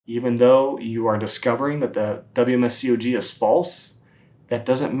Even though you are discovering that the WMSCOG is false, that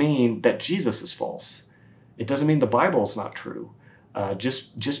doesn't mean that Jesus is false. It doesn't mean the Bible is not true.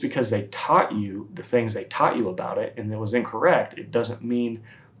 Just because they taught you the things they taught you about it and it was incorrect, it doesn't mean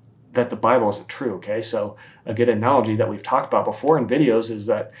that the Bible isn't true, okay? So a good analogy that we've talked about before in videos is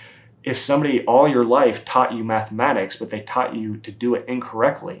that if somebody all your life taught you mathematics, but they taught you to do it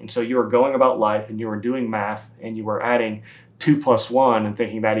incorrectly, and so you were going about life and you were doing math and you were adding 2 plus 1 and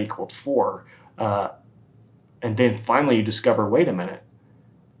thinking that equaled 4, and then finally you discover, wait a minute,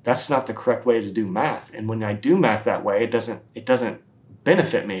 that's not the correct way to do math. And when I do math that way, it doesn't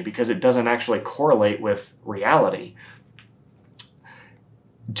benefit me because it doesn't actually correlate with reality.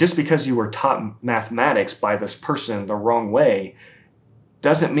 Just because you were taught mathematics by this person the wrong way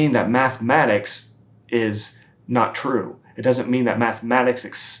doesn't mean that mathematics is not true. It doesn't mean that mathematics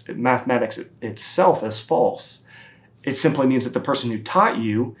itself is false. It simply means that the person who taught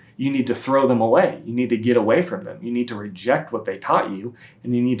you, you need to throw them away. You need to get away from them. You need to reject what they taught you,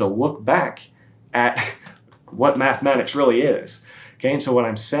 and you need to look back at what mathematics really is. Okay, and so what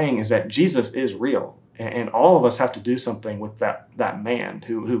I'm saying is that Jesus is real, and all of us have to do something with that man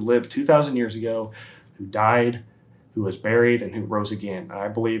who lived 2,000 years ago, who died, who was buried, and who rose again. I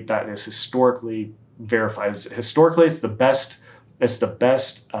believe that is historically verified. Historically, it's the best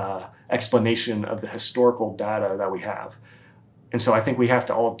explanation of the historical data that we have. And so I think we have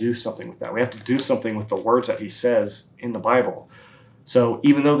to all do something with that. We have to do something with the words that he says in the Bible. So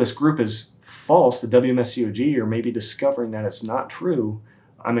even though this group is false, the WMSCOG, or maybe discovering that it's not true,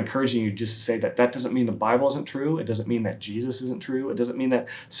 I'm encouraging you just to say that doesn't mean the Bible isn't true. It doesn't mean that Jesus isn't true. It doesn't mean that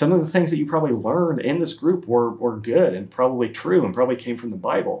some of the things that you probably learned in this group were good and probably true and probably came from the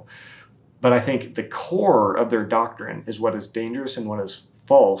Bible. But I think the core of their doctrine is what is dangerous and what is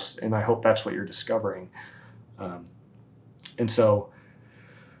false, and I hope that's what you're discovering. And so,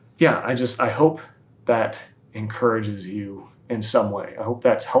 yeah, I hope that encourages you in some way. I hope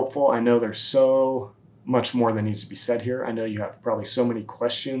that's helpful. I know there's so much more that needs to be said here. I know you have probably so many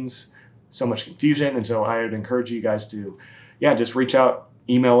questions, so much confusion, and so I would encourage you guys to, just reach out,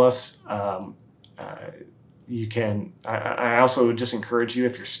 email us. You can. I also would just encourage you,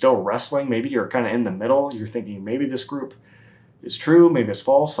 if you're still wrestling, maybe you're kind of in the middle. You're thinking maybe this group is true, maybe it's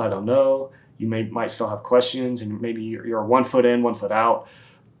false. I don't know. You might still have questions, and maybe you're 1 foot in, 1 foot out.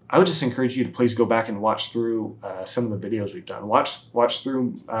 I would just encourage you to please go back and watch through some of the videos we've done. Watch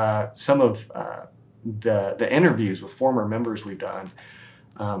through some of the interviews with former members we've done,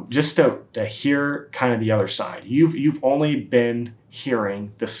 just to hear kind of the other side. You've only been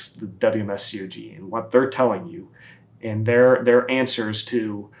hearing the WMSCOG and what they're telling you, and their answers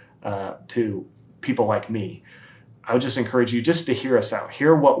to people like me. I would just encourage you just to hear us out,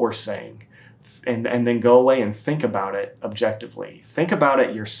 hear what we're saying, and then go away and think about it objectively. Think about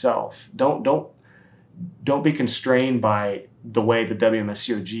it yourself. Don't be constrained by the way the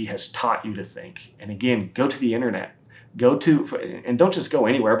WMSCOG has taught you to think. And again, go to the internet. And don't just go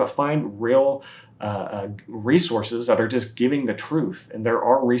anywhere, but find real resources that are just giving the truth. And there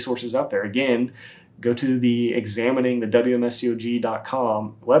are resources out there. Again, go to the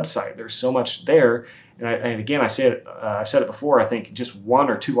examining.thewmscog.com website. There's so much there. And again, I've said it before, I think just 1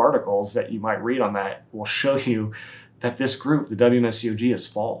 or 2 articles that you might read on that will show you that this group, the WMSCOG, is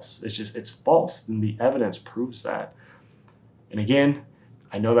false. It's false, and the evidence proves that. And again,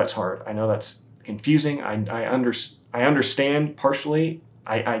 I know that's hard. I know that's confusing. I understand partially.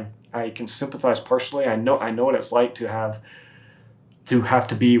 I can sympathize partially. I know what it's like to have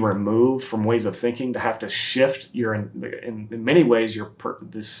to be removed from ways of thinking, to have to shift in many ways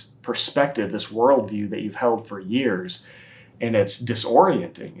this perspective, this worldview that you've held for years. And it's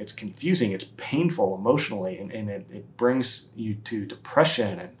disorienting, it's confusing, it's painful emotionally, and it brings you to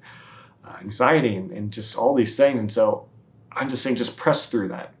depression and anxiety and just all these things. And so I'm just saying, just press through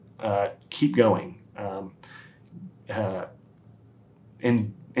that. Keep going.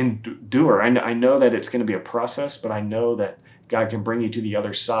 Endure. I know that it's going to be a process, but I know that God can bring you to the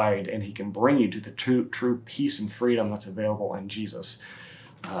other side, and he can bring you to the true peace and freedom that's available in Jesus.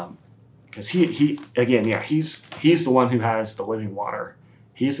 Because he's the one who has the living water.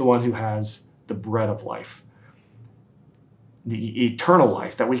 He's the one who has the bread of life, the eternal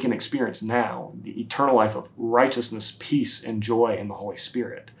life that we can experience now, the eternal life of righteousness, peace, and joy in the Holy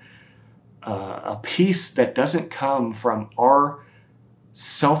Spirit. A peace that doesn't come from our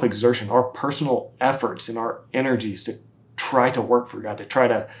self-exertion, our personal efforts and our energies to try to work for God, to try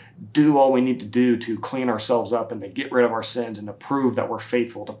to do all we need to do to clean ourselves up and to get rid of our sins and to prove that we're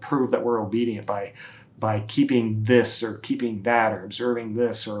faithful, to prove that we're obedient by keeping this or keeping that or observing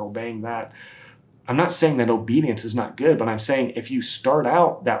this or obeying that. I'm not saying that obedience is not good, but I'm saying if you start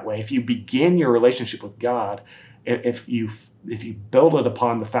out that way, if you begin your relationship with God, if you build it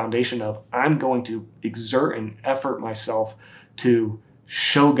upon the foundation of I'm going to exert and effort myself to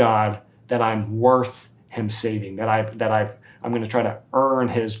show God that I'm worth Him saving, I'm going to try to earn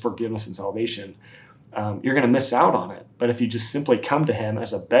His forgiveness and salvation, you're going to miss out on it. But if you just simply come to Him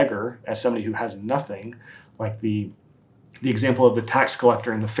as a beggar, as somebody who has nothing, like the example of the tax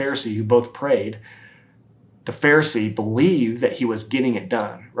collector and the Pharisee who both prayed, the Pharisee believed that he was getting it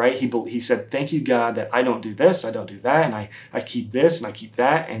done, right? He said, thank you, God, that I don't do this, I don't do that, and I keep this and I keep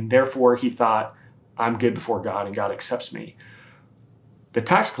that, and therefore he thought, I'm good before God and God accepts me. The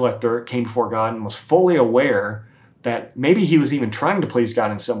tax collector came before God and was fully aware that maybe he was even trying to please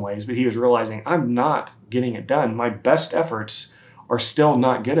God in some ways, but he was realizing, I'm not getting it done. My best efforts are still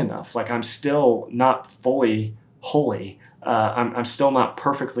not good enough. Like, I'm still not fully holy. I'm still not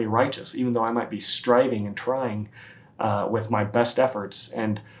perfectly righteous, even though I might be striving and trying with my best efforts.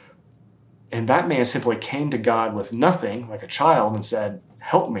 And that man simply came to God with nothing, like a child, and said,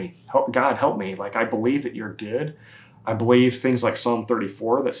 help me, help me. Like, I believe that you're good. I believe things like Psalm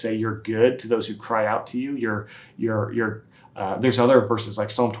 34 that say you're good to those who cry out to you. There's other verses like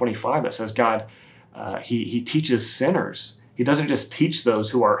Psalm 25 that says God, he teaches sinners. He doesn't just teach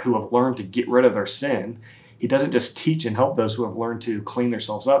those who have learned to get rid of their sin. He doesn't just teach and help those who have learned to clean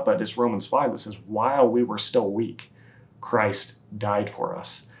themselves up, but it's Romans 5 that says, while we were still weak, Christ died for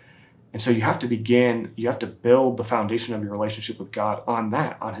us. And so you have to build the foundation of your relationship with God on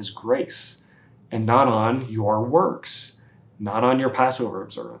that, on His grace, and not on your works, not on your Passover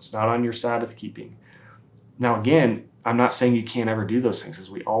observance, not on your Sabbath keeping. Now, again, I'm not saying you can't ever do those things, as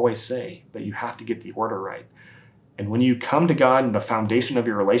we always say, but you have to get the order right. And when you come to God and the foundation of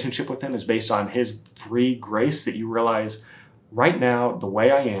your relationship with Him is based on His free grace, that you realize right now, the way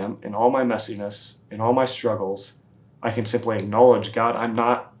I am, in all my messiness, in all my struggles, I can simply acknowledge, God, I'm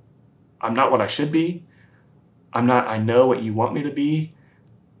not what I should be. I know what you want me to be.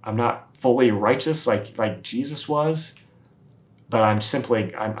 I'm not fully righteous like Jesus was, but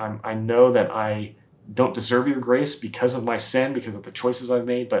I know that I don't deserve your grace because of my sin, because of the choices I've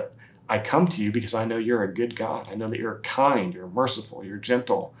made, but I come to you because I know you're a good God. I know that you're kind, you're merciful, you're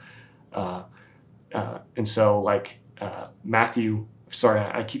gentle. And so Matthew, sorry,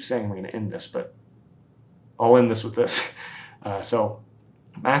 I keep saying we're going to end this, but I'll end this with this. So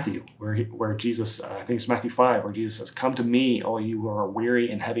Matthew, where Jesus, I think it's Matthew 5, where Jesus says, come to me, all you who are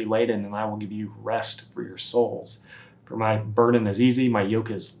weary and heavy laden, and I will give you rest for your souls. For my burden is easy, my yoke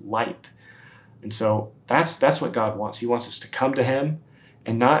is light. And so that's what God wants. He wants us to come to Him,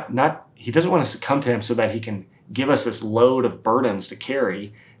 and He doesn't want us to come to Him so that He can give us this load of burdens to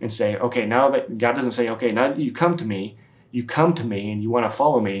carry and say, okay, now that God doesn't say, okay, now that you come to me and you want to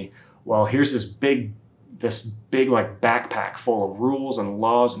follow me, well, here's this big like backpack full of rules and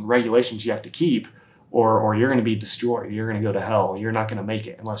laws and regulations you have to keep, or you're going to be destroyed. You're going to go to hell. You're not going to make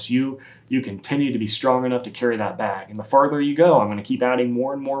it unless you continue to be strong enough to carry that bag. And the farther you go, I'm going to keep adding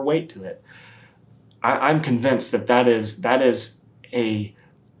more and more weight to it. I'm convinced that is a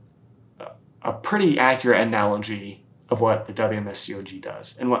pretty accurate analogy of what the WMSCOG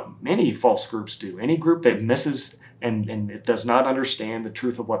does and what many false groups do. Any group that misses and it does not understand the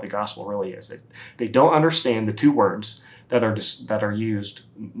truth of what the gospel really is. They don't understand the two words that are used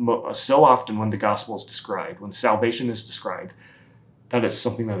so often when the gospel is described, when salvation is described, that it's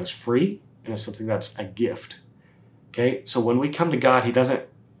something that is free and it's something that's a gift. Okay, so when we come to God, He doesn't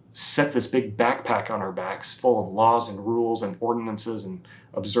set this big backpack on our backs full of laws and rules and ordinances and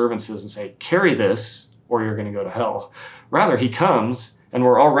observances and say, carry this or you're going to go to hell. Rather, He comes and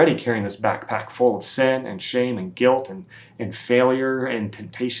we're already carrying this backpack full of sin and shame and guilt and failure and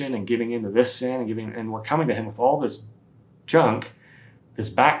temptation and giving into this sin and we're coming to Him with all this junk, this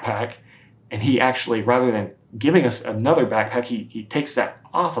backpack, and He actually, rather than giving us another backpack, he takes that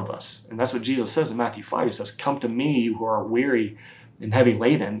off of us. And that's what Jesus says in Matthew 5. He says, come to me, you who are weary and heavy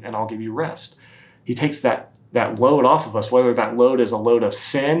laden, and I'll give you rest. He takes that load off of us, whether that load is a load of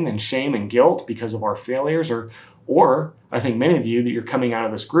sin and shame and guilt because of our failures, or I think many of you that you're coming out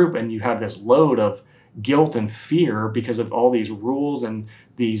of this group and you have this load of guilt and fear because of all these rules and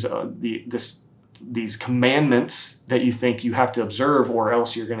these commandments that you think you have to observe or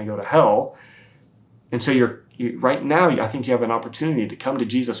else you're going to go to hell. And so you right now, I think you have an opportunity to come to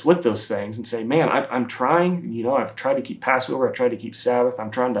Jesus with those things and say, man, I'm trying, I've tried to keep Passover, I've tried to keep Sabbath, I'm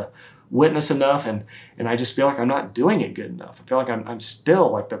trying to witness enough, and I just feel like I'm not doing it good enough. I feel like I'm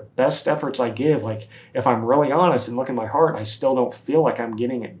still, like, the best efforts I give, like, if I'm really honest and look in my heart, I still don't feel like I'm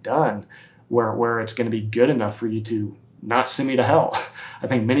getting it done where it's going to be good enough for you to not send me to hell. I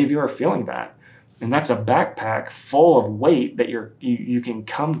think many of you are feeling that. And that's a backpack full of weight that you can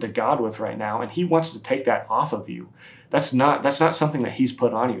come to God with right now, and he wants to take that off of you. That's not something that he's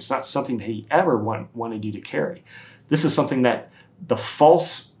put on you. It's not something that he ever wanted you to carry. This is something that the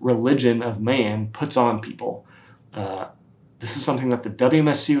false religion of man puts on people. This is something that the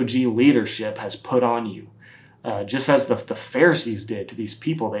WMSCOG leadership has put on you. Just as the Pharisees did to these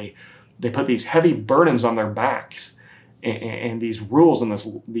people, they put these heavy burdens on their backs, and these rules and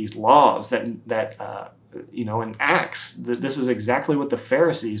these laws that in Acts, this is exactly what the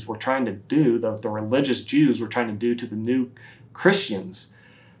Pharisees were trying to do. The religious Jews were trying to do to the new Christians.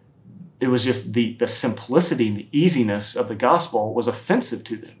 It was just the simplicity and the easiness of the gospel was offensive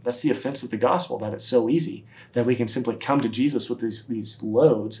to them. That's the offense of the gospel, that it's so easy that we can simply come to Jesus with these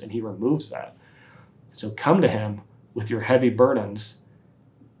loads, and he removes that. So come to him with your heavy burdens,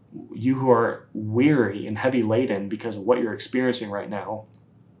 you who are weary and heavy laden because of what you're experiencing right now.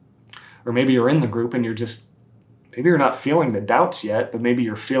 Or maybe you're in the group and maybe you're not feeling the doubts yet, but maybe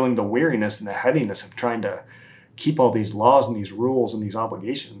you're feeling the weariness and the heaviness of trying to keep all these laws and these rules and these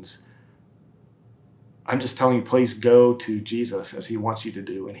obligations. I'm just telling you, please go to Jesus as he wants you to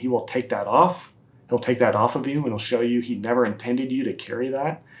do, and he will take that off. He'll take that off of you, and he'll show you he never intended you to carry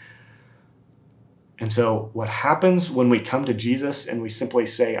that. And so what happens when we come to Jesus and we simply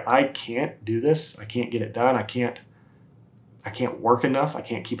say, I can't do this, I can't get it done, I can't work enough, I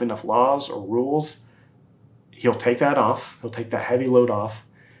can't keep enough laws or rules, he'll take that off, he'll take that heavy load off,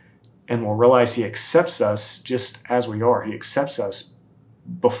 and we'll realize he accepts us just as we are. He accepts us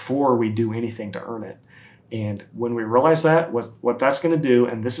before we do anything to earn it. And when we realize that, what that's going to do,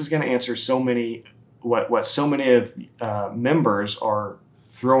 and this is going to answer what so many of members are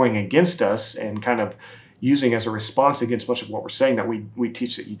throwing against us and kind of using as a response against much of what we're saying, that we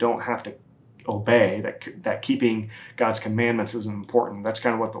teach that you don't have to obey, that keeping God's commandments isn't important. That's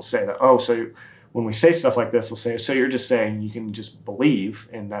kind of what they'll say, that, so when we say stuff like this, they'll say, so you're just saying you can just believe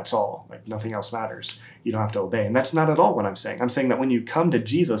and that's all, like nothing else matters. You don't have to obey. And that's not at all what I'm saying. I'm saying that when you come to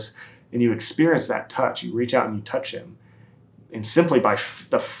Jesus and you experience that touch, you reach out and you touch him, and simply by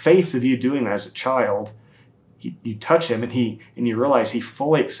the faith of you doing that as a child, you touch him and you realize he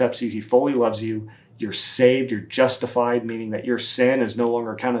fully accepts you, he fully loves you, you're saved, you're justified, meaning that your sin is no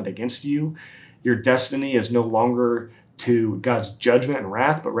longer counted against you. Your destiny is no longer to God's judgment and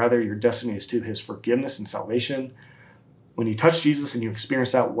wrath, but rather your destiny is to his forgiveness and salvation. When you touch Jesus and you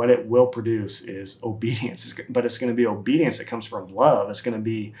experience that, what it will produce is obedience. But it's going to be obedience that comes from love. It's going to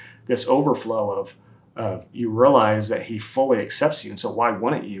be this overflow of you realize that he fully accepts you. And so why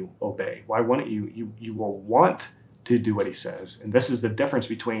wouldn't you obey? Why wouldn't you will want to do what he says? And this is the difference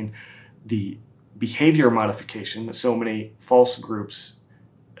between the behavior modification that so many false groups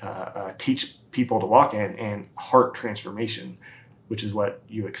teach people to walk in, and heart transformation, which is what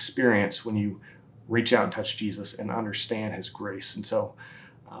you experience when you reach out and touch Jesus and understand his grace. And so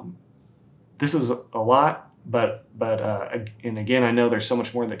this is a lot, but and again, I know there's so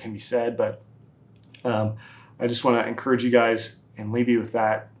much more that can be said, but I just want to encourage you guys and leave you with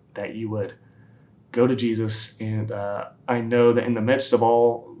that you would go to Jesus. And I know that in the midst of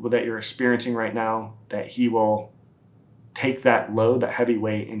all that you're experiencing right now, that he will take that load, that heavy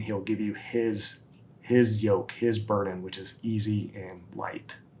weight, and he'll give you his yoke, his burden, which is easy and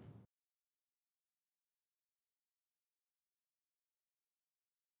light.